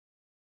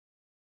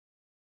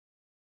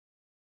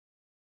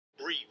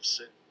briefs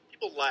and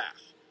people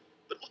laugh.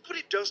 But look what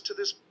it does to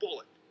this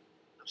bullet.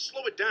 Now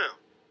slow it down.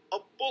 A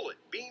bullet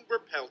being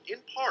repelled in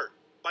part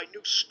by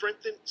new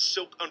strengthened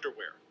silk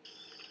underwear.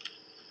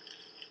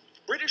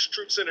 British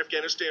troops in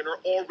Afghanistan are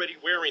already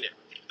wearing it.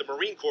 The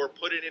Marine Corps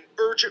put in an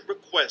urgent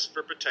request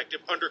for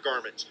protective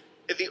undergarments,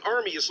 and the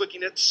Army is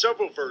looking at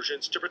several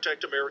versions to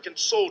protect American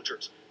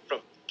soldiers,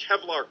 from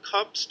Kevlar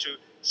cups to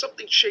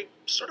something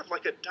shaped sort of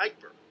like a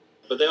diaper.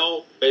 But they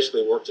all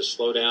basically work to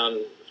slow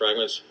down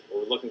fragments.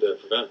 We're looking to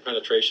prevent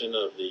penetration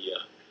of the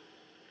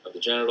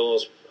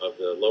genitals, of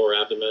the lower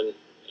abdomen,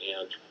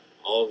 and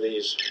all of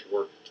these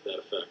work to that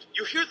effect.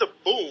 You hear the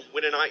boom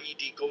when an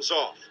IED goes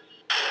off.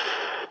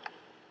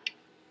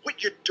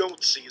 What you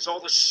don't see is all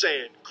the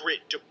sand,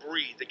 grit,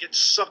 debris that gets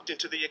sucked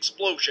into the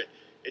explosion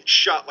and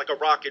shot like a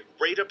rocket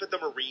right up at the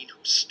Marine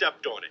who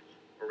stepped on it,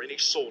 or any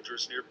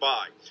soldiers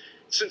nearby.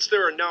 Since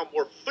there are now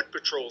more foot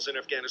patrols in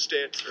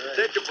Afghanistan,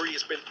 that debris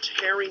has been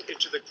tearing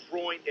into the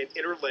groin and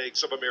inner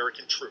legs of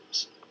American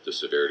troops. The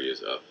severity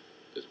is up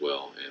as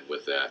well, and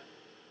with that,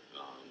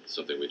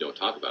 something we don't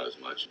talk about as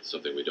much.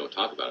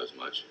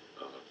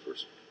 For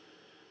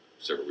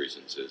several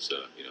reasons is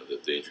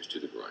the injuries to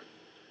the groin,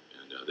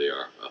 and they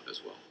are up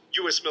as well.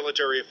 U.S.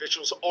 military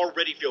officials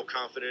already feel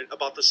confident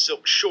about the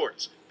silk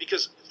shorts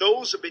because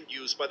those have been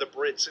used by the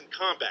Brits in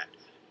combat.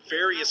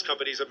 Various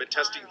companies have been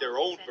testing their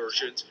own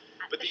versions,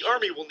 but the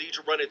Army will need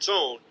to run its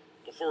own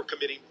before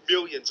committing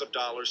millions of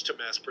dollars to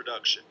mass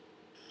production.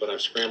 But I'm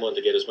scrambling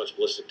to get as much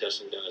ballistic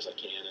testing done as I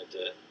can and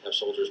to have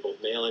soldiers,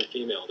 both male and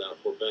female, down at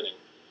Fort Benning,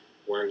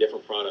 wearing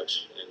different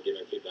products and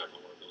giving feedback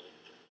on